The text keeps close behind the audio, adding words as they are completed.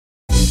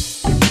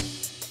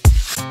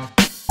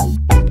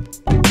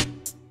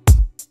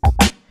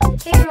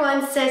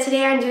everyone, so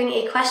today I'm doing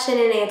a question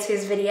and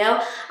answers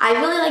video. I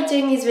really like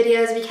doing these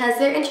videos because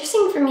they're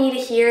interesting for me to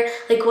hear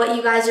like what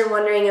you guys are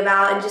wondering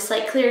about and just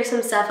like clear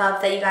some stuff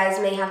up that you guys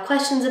may have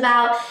questions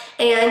about,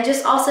 and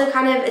just also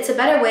kind of it's a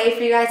better way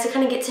for you guys to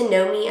kind of get to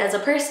know me as a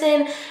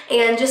person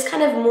and just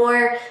kind of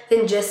more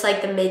than just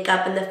like the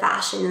makeup and the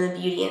fashion and the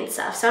beauty and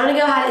stuff. So I'm gonna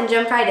go ahead and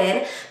jump right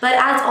in, but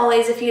as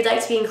always, if you'd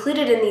like to be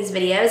included in these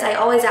videos, I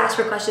always ask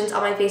for questions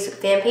on my Facebook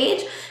fan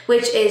page,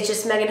 which is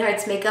just Megan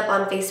Hart's Makeup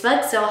on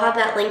Facebook, so I'll have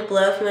that link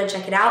below if you want to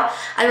check it out.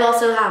 I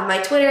also have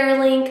my Twitter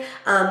link,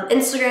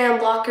 Instagram,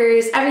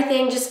 blockers,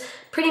 everything, just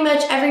pretty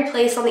much every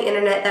place on the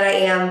internet that I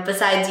am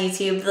besides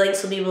YouTube. The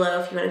links will be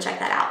below if you want to check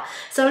that out.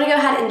 So I'm going to go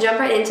ahead and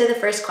jump right into the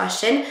first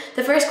question.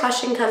 The first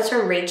question comes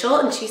from Rachel,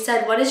 and she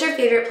said, what is your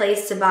favorite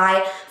place to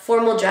buy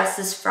formal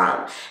dresses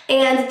from?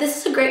 And this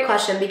is a great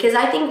question because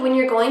I think when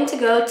you're going to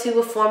go to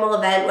a formal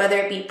event, whether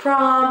it be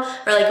prom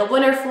or like a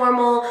winter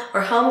formal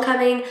or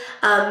homecoming,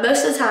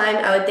 most of the time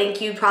I would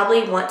think you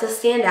probably want to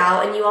stand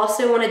out, and you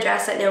also want a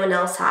dress that no one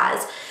else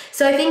has.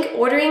 So I think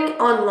ordering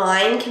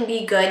online can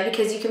be good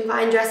because you can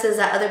find dresses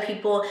that other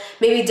people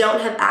maybe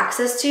don't have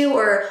access to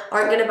or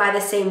aren't going to buy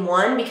the same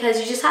one, because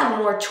you just have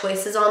more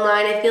choices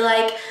online, I feel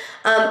like.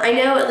 I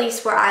know at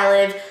least where I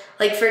live,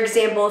 like for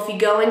example, if you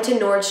go into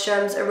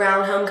Nordstrom's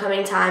around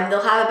homecoming time,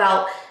 they'll have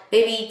about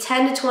maybe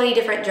 10 to 20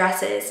 different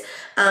dresses,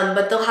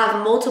 but they'll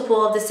have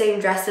multiple of the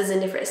same dresses in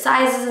different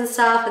sizes and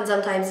stuff, and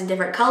sometimes in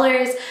different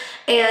colors.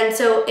 And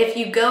so if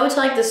you go to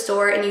like the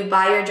store and you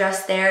buy your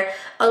dress there,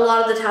 a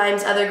lot of the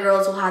times other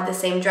girls will have the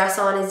same dress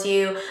on as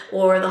you,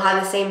 or they'll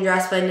have the same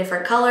dress but in a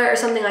different color or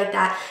something like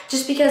that,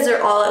 just because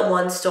they're all at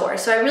one store.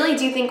 So I really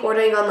do think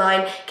ordering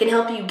online can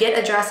help you get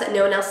a dress that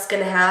no one else is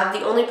going to have.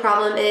 The only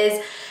problem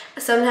is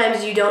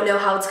sometimes you don't know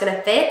how it's going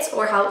to fit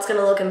or how it's going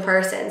to look in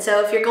person.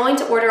 So if you're going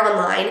to order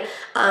online,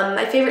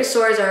 my favorite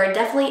stores are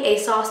definitely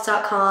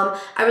ASOS.com.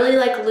 I really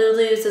like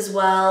Lulu's as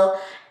well.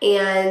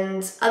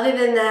 And other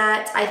than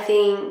that, I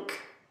think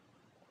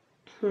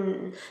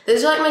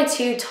those are like my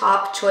two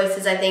top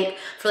choices, I think,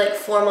 for like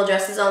formal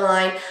dresses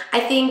online. I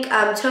think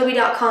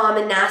Toby.com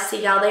and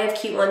Nasty Gal, they have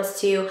cute ones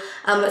too,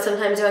 but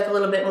sometimes they're like a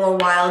little bit more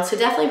wild. So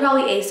definitely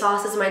probably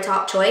ASOS is my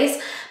top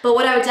choice. But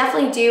what I would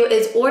definitely do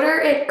is order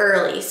it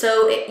early,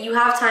 so you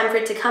have time for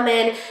it to come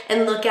in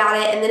and look at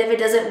it, and then if it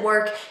doesn't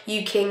work,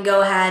 you can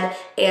go ahead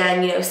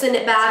and, you know, send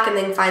it back and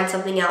then find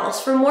something else.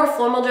 For more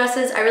formal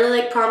dresses, I really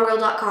like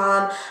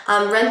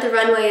PromGirl.com. Rent the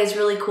Runway is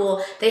really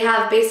cool. They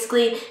have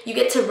basically, you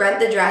get to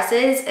rent the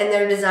dresses, and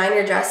they're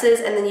designer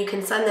dresses, and then you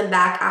can send them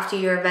back after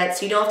your event,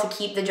 so you don't have to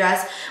keep the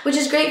dress, which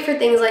is great for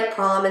things like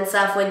prom and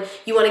stuff when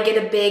you want to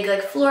get a big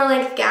like floor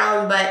length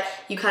gown, but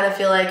you kind of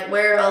feel like,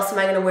 where else am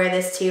I going to wear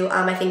this to?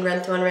 I think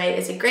Rent the Runway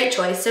is a great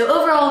choice. So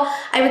overall,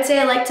 I would say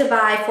I like to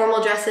buy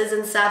formal dresses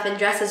and stuff and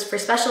dresses for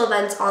special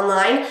events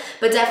online,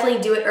 but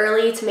definitely do it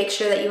early to make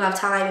sure that you have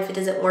time, if it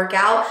doesn't work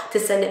out, to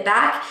send it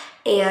back.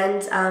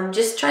 And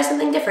just try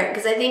something different,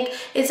 because I think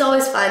it's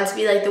always fun to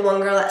be like the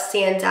one girl that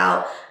stands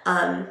out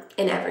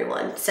in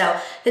everyone. So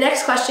the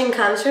next question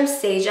comes from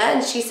Stasia,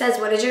 and she says,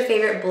 what is your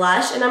favorite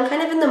blush? And I'm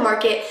kind of in the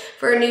market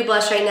for a new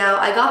blush right now.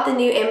 I got the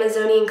new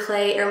Amazonian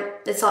Clay, or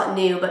it's not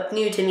new, but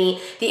new to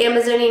me, the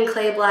Amazonian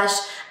Clay blush,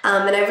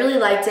 and I really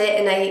liked it,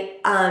 and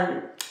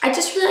I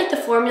just really like the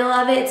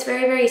formula of it. It's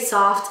very, very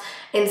soft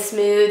and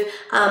smooth,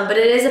 but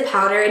it is a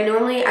powder, and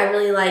normally I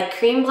really like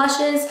cream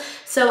blushes,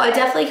 so I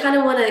definitely kind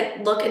of want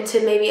to look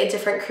into maybe a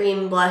different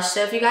cream blush.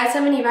 So if you guys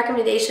have any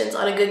recommendations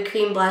on a good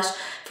cream blush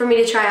for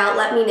me to try out,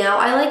 let me know.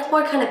 I like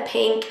more kind of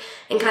pink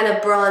and kind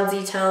of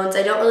bronzy tones.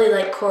 I don't really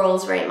like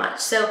corals very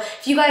much. So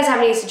if you guys have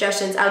any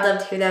suggestions, I would love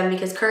to hear them,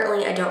 because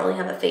currently I don't really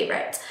have a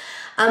favorite.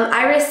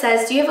 Iris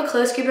says, do you have a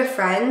close group of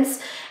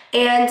friends?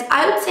 And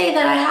I would say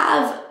that I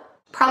have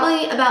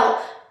probably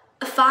about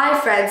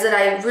 5 friends that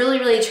I really,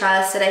 really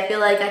trust, and I feel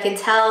like I can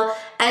tell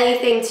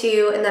anything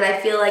to, and that I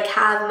feel like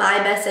have my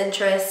best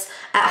interests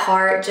at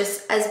heart,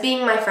 just as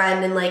being my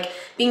friend and like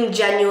being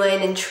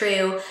genuine and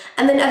true.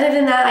 And then other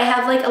than that, I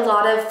have like a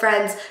lot of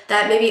friends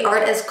that maybe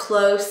aren't as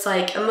close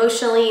like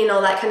emotionally and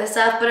all that kind of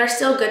stuff, but are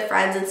still good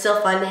friends and still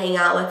fun to hang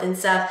out with and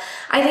stuff.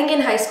 I think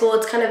in high school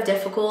it's kind of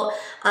difficult,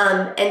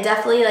 and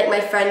definitely like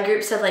my friend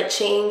groups have like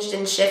changed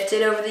and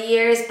shifted over the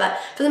years, but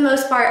for the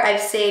most part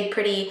I've stayed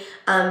pretty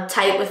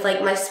tight with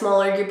like my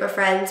smaller group of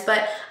friends.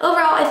 But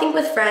overall, I think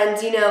with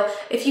friends, you know,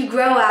 if you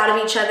grow out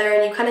of each other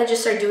and you kind of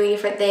just start doing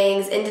different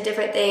things, into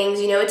different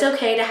things, you know, it's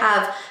okay to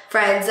have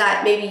friends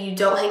that maybe you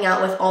don't hang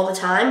out with all the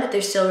time, but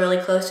they're still really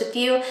close with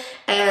you.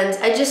 And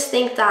I just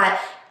think that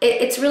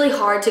it's really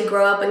hard to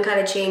grow up and kind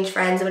of change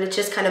friends, but it's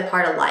just kind of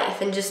part of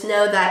life, and just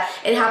know that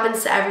it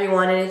happens to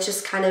everyone, and it's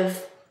just kind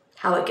of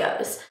how it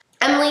goes.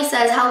 Emily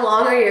says, how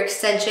long are your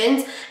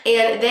extensions?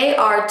 And they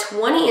are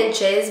 20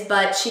 inches,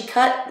 but she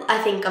cut, I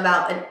think,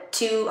 about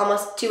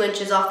almost 2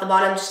 inches off the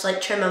bottom, just to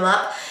like trim them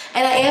up.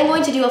 And I am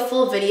going to do a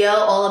full video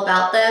all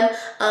about them.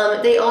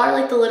 They are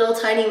like the little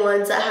tiny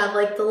ones that have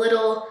like the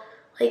little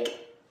like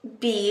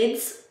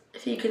beads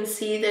If you can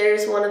see,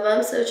 there's one of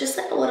them. So it's just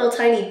like a little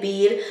tiny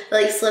bead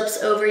that like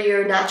slips over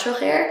your natural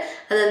hair,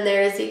 and then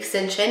there's the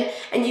extension.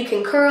 And you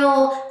can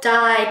curl,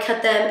 dye,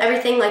 cut them,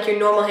 everything like your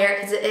normal hair,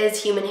 because it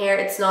is human hair.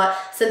 It's not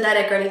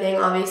synthetic or anything,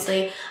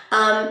 obviously.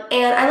 And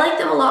I like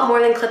them a lot more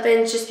than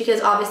clip-ins, just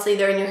because obviously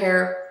they're in your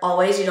hair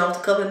always. You don't have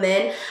to clip them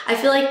in. I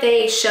feel like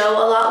they show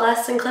a lot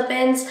less than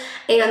clip-ins,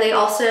 and they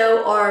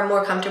also are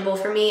more comfortable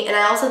for me. And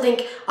I also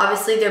think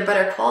obviously they're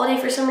better quality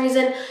for some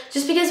reason,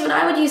 just because when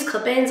I would use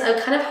clip-ins, I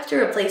would kind of have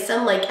to replace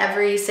them like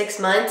every 6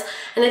 months.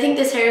 And I think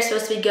this hair is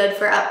supposed to be good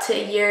for up to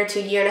a year to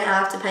a year and a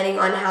half, depending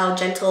on how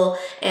gentle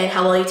and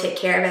how well you take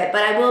care of it.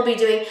 But I will be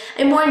doing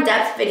a more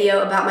in-depth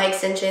video about my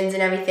extensions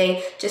and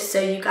everything, just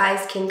so you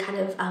guys can kind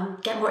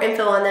of get more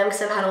info on them,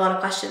 because I've had a lot of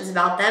questions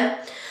about them.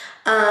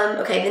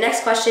 Okay, the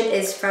next question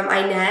is from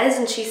Inez,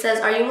 and she says,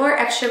 are you more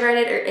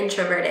extroverted or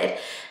introverted?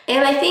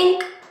 And I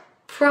think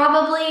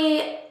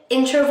probably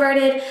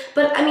introverted,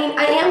 but I mean,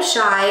 I am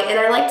shy and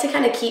I like to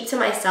kind of keep to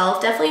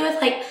myself, definitely with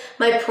like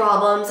my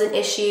problems and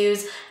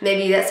issues.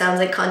 Maybe that sounds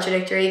like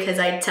contradictory because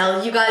I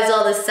tell you guys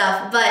all this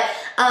stuff, but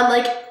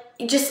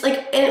just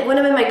like when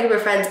I'm in my group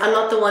of friends, I'm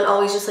not the one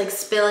always just like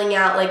spilling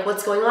out like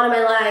what's going on in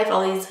my life,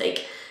 all these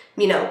like,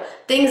 you know,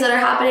 things that are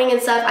happening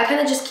and stuff. I kind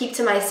of just keep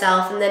to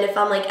myself, and then if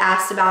I'm like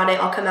asked about it,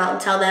 I'll come out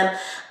and tell them.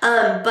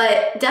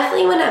 But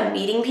definitely when I'm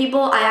meeting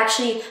people, I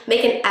actually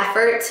make an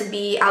effort to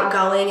be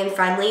outgoing and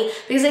friendly,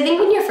 because I think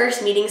when you're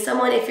first meeting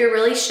someone, if you're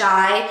really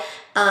shy,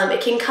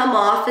 it can come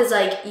off as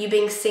like you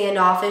being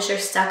standoffish or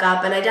stuck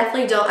up, and I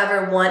definitely don't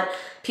ever want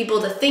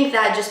people to think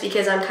that just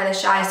because I'm kind of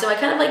shy. So I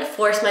kind of like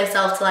force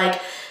myself to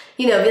like,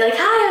 you know, be like,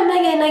 hi, I'm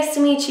Megan, nice to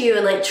meet you,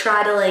 and like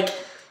try to like,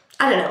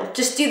 I don't know,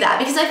 just do that,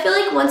 because I feel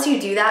like once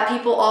you do that,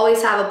 people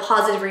always have a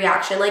positive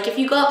reaction. Like if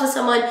you go up to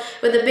someone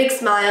with a big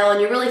smile and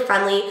you're really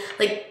friendly,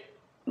 like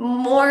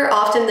more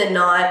often than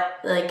not,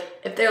 like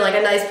if they're like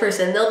a nice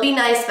person, they'll be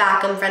nice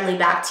back and friendly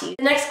back to you.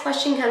 The next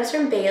question comes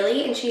from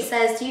Bailey, and she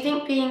says, do you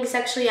think being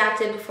sexually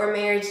active before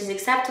marriage is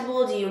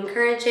acceptable? Do you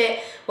encourage it?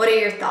 What are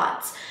your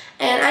thoughts?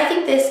 And I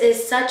think this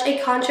is such a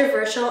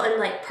controversial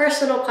and like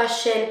personal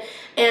question,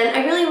 and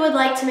I really would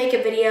like to make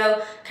a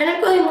video kind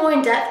of going more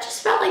in depth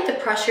just about like the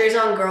pressures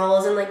on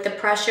girls and like the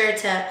pressure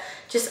to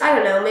just, I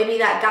don't know, maybe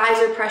that guys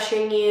are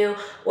pressuring you,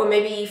 or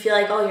maybe you feel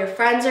like all your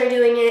friends are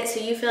doing it, so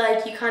you feel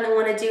like you kind of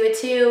want to do it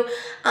too.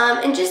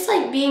 And just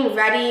like being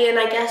ready, and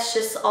I guess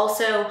just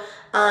also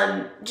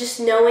just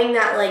knowing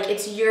that like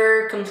it's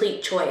your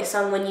complete choice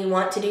on when you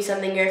want to do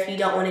something or if you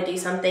don't want to do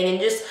something, and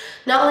just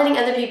not letting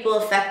other people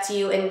affect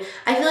you. And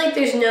I feel like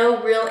there's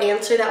no real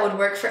answer that would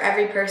work for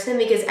every person,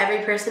 because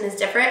every person is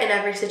different and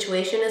every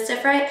situation is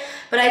different.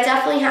 But I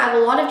definitely have a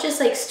lot of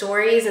just like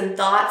stories and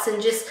thoughts,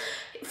 and just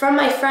from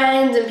my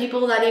friends and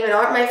people that even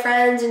aren't my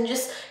friends, and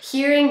just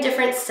hearing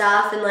different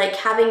stuff and like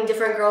having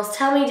different girls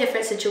tell me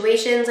different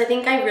situations. I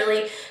think I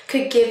really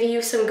could give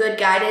you some good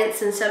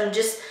guidance and some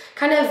just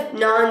kind of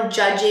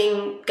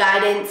non-judging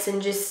guidance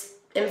and just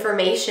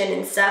information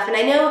and stuff. And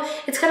I know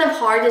it's kind of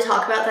hard to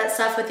talk about that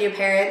stuff with your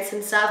parents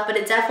and stuff, but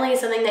it definitely is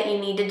something that you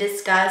need to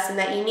discuss and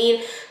that you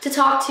need to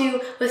talk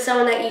to with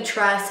someone that you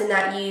trust and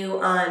that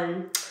you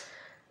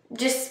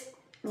just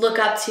look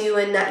up to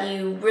and that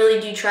you really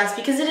do trust,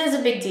 because it is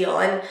a big deal.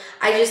 And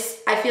I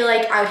feel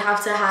like I would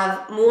have to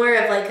have more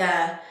of like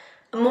a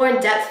more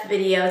in-depth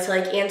video to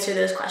like answer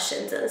those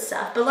questions and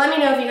stuff. But let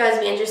me know if you guys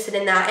would be interested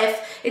in that.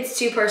 If it's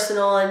too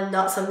personal and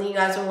not something you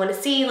guys would want to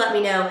see, let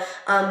me know.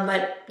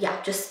 But yeah,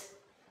 just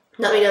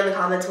let me know in the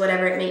comments,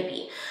 whatever it may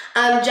be.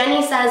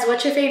 Jenny says,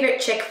 what's your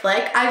favorite chick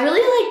flick? I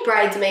really like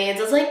Bridesmaids.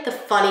 It's like the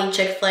funny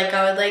chick flick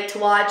I would like to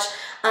watch.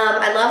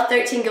 I love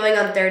 13 Going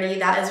on 30.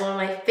 That is one of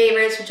my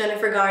favorites with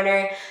Jennifer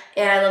Garner.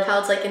 And I love how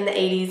it's like in the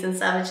 80s and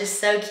stuff. It's just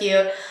so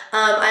cute.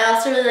 I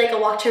also really like A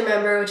Walk to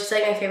Remember, which is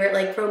like my favorite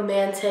like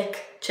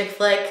romantic chick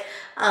flick.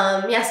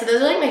 Yeah, so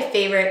those are like my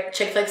favorite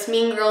chick flicks.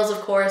 Mean Girls,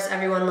 of course,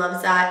 everyone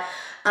loves that.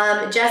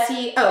 And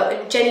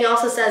Jenny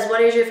also says,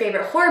 what is your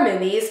favorite horror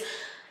movies?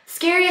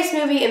 Scariest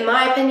movie, in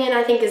my opinion,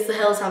 I think is The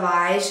Hills Have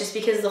Eyes, just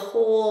because the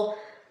whole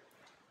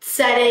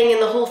setting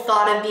and the whole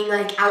thought of being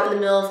like out in the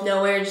middle of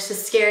nowhere just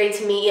is scary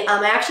to me.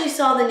 I actually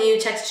saw the new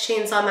Texas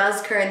Chainsaw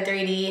Massacre in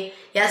 3D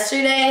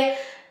yesterday,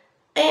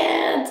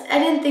 and I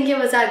didn't think it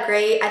was that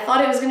great. I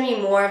thought it was going to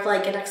be more of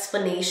like an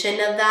explanation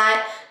of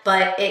that,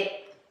 but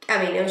it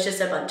was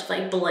just a bunch of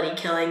like bloody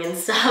killing and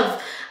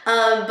stuff.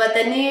 But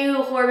the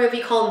new horror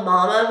movie called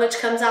Mama, which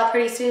comes out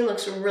pretty soon,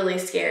 looks really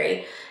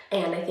scary,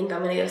 and I think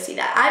I'm gonna go see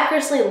that. I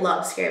personally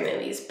love scary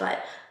movies,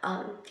 but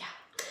yeah.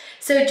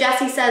 So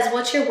Jessie says,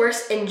 what's your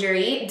worst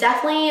injury?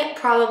 Definitely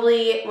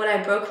probably when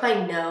I broke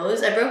my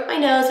nose. I broke my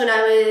nose when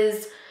I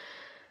was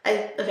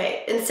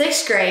in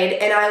 6th grade,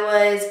 and I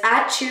was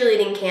at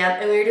cheerleading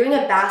camp, and we were doing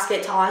a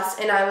basket toss,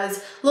 and I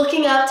was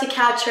looking up to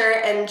catch her,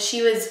 and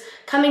she was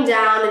coming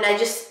down, and I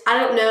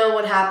don't know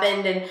what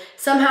happened, and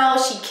somehow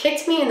she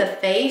kicked me in the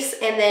face,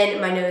 and then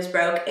my nose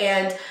broke.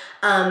 And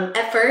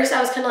at first I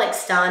was kind of like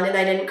stunned and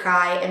I didn't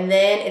cry, and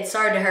then it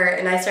started to hurt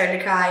and I started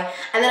to cry,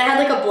 and then I had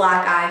like a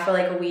black eye for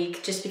like a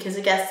week, just because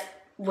I guess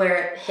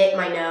where it hit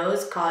my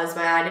nose caused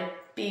my eye to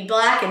be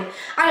black, and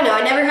I don't know,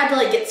 I never had to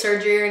like get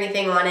surgery or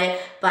anything on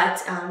it,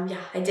 but yeah,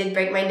 I did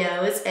break my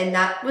nose, and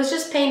that was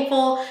just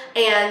painful,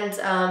 and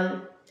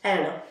I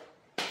don't know,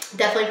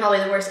 definitely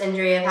probably the worst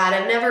injury I've had.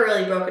 I've never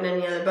really broken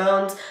any other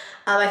bones.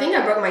 I think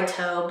I broke my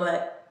toe,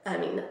 but I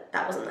mean,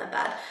 that wasn't that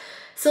bad.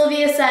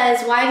 Sylvia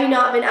says, why have you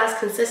not been as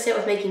consistent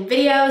with making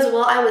videos?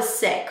 Well, I was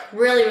sick,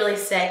 really, really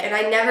sick, and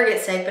I never get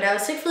sick, but I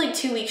was sick for like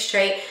 2 weeks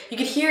straight. You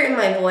could hear it in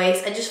my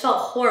voice. I just felt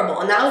horrible,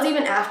 and that was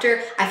even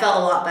after I felt a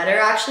lot better,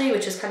 actually,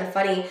 which is kind of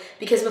funny,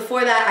 because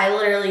before that, I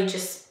literally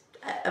just,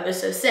 I was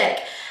so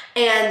sick.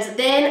 And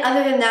then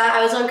other than that,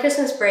 I was on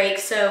Christmas break,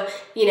 so,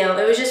 you know,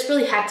 it was just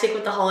really hectic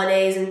with the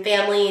holidays and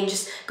family and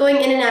just going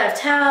in and out of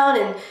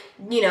town and,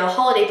 you know,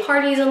 holiday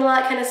parties and all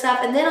that kind of stuff.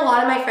 And then a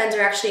lot of my friends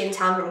are actually in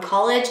town from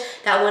college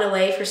that went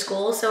away for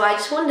school, so I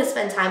just wanted to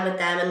spend time with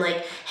them and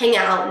like hang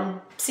out and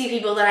see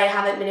people that I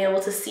haven't been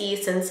able to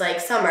see since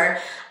like summer.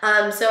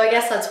 So I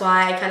guess that's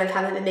why I kind of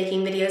haven't been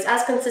making videos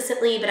as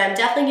consistently, but I'm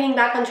definitely getting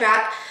back on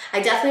track.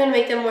 I definitely want to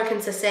make them more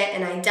consistent,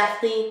 and I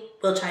definitely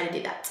will try to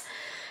do that.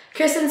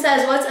 Kristen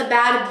says, what's a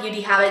bad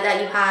beauty habit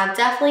that you have?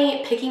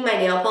 Definitely picking my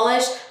nail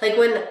polish. Like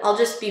when I'll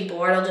just be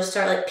bored, I'll just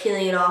start like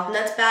peeling it off, and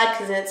that's bad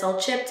because then it's all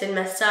chipped and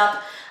messed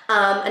up.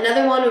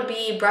 Another one would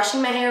be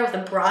brushing my hair with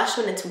a brush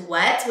when it's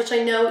wet, which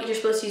I know you're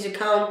supposed to use a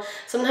comb.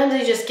 Sometimes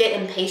I just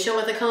get impatient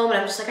with a comb, and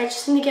I'm just like, I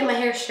just need to get my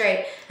hair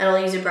straight, and I'll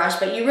use a brush,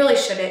 but you really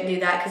shouldn't do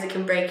that because it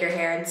can break your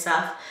hair and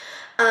stuff.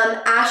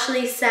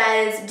 Ashley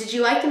says, did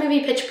you like the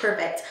movie Pitch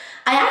Perfect?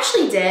 I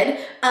actually did.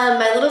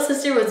 My little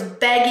sister was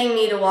begging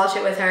me to watch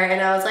it with her,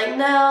 and I was like,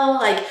 no,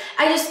 like,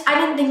 I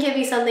didn't think it'd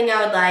be something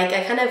I would like.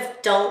 I kind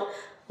of don't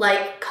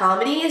like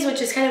comedies,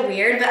 which is kind of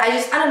weird, but I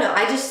don't know,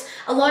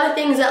 a lot of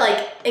things that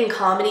like in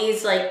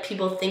comedies, like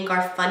people think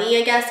are funny,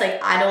 I guess,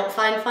 like I don't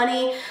find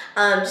funny,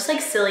 just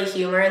like silly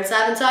humor and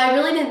stuff, and so I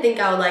really didn't think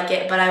I would like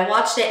it, but I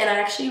watched it and I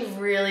actually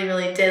really,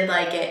 really did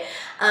like it.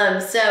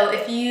 So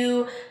if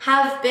you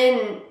have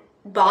been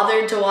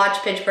bothered to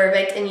watch Pitch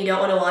Perfect and you don't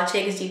want to watch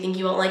it because you think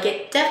you won't like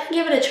it, definitely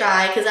give it a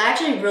try, because I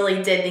actually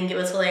really did think it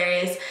was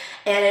hilarious,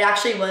 and it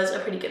actually was a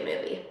pretty good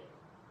movie.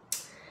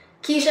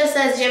 Keisha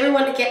says, do you ever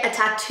want to get a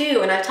tattoo?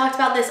 And I've talked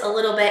about this a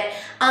little bit,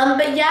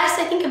 but yes,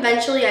 I think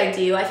eventually I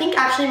do. I think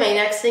actually my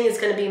next thing is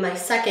going to be my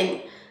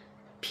second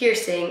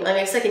piercing, like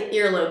my second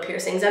earlobe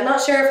piercings. I'm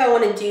not sure if I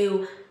want to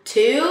do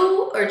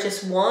 2 or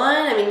just 1.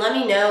 I mean, let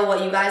me know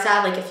what you guys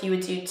have, like if you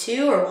would do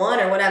 2 or 1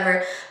 or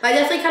whatever, but I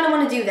definitely kind of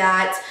want to do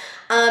that.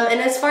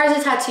 And as far as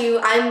a tattoo,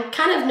 I'm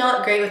kind of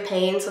not great with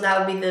pain, so that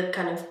would be the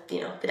kind of,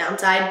 you know, the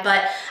downside,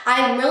 but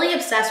I'm really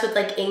obsessed with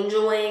like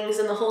angel wings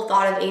and the whole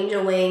thought of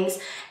angel wings,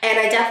 and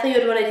I definitely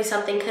would want to do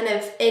something kind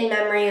of in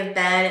memory of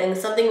Ben and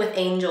something with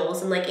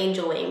angels and like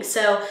angel wings.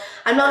 So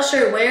I'm not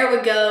sure where it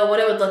would go, what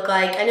it would look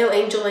like. I know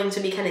angel wings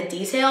would be kind of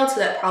detailed, so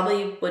that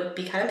probably would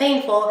be kind of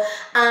painful.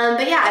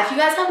 But yeah, if you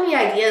guys have any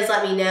ideas,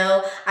 let me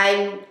know.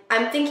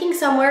 I'm thinking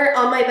somewhere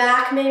on my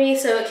back maybe,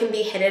 so it can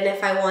be hidden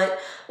if I want,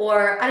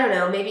 or I don't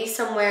know, maybe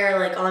somewhere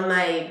like on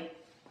my,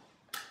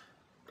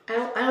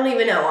 I don't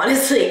even know,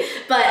 honestly.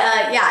 But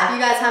yeah, if you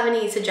guys have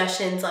any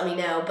suggestions, let me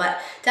know.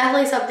 But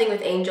definitely something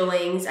with angel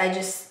wings. I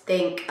just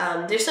think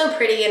they're so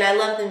pretty, and I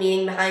love the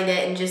meaning behind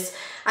it, and just,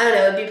 I don't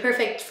know, it'd be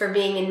perfect for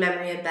being in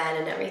memory of Ben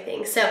and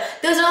everything. So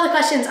those are all the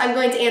questions I'm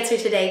going to answer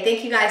today.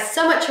 Thank you guys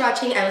so much for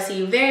watching. I will see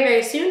you very,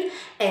 very soon,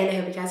 and I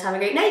hope you guys have a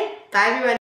great night. Bye, everyone.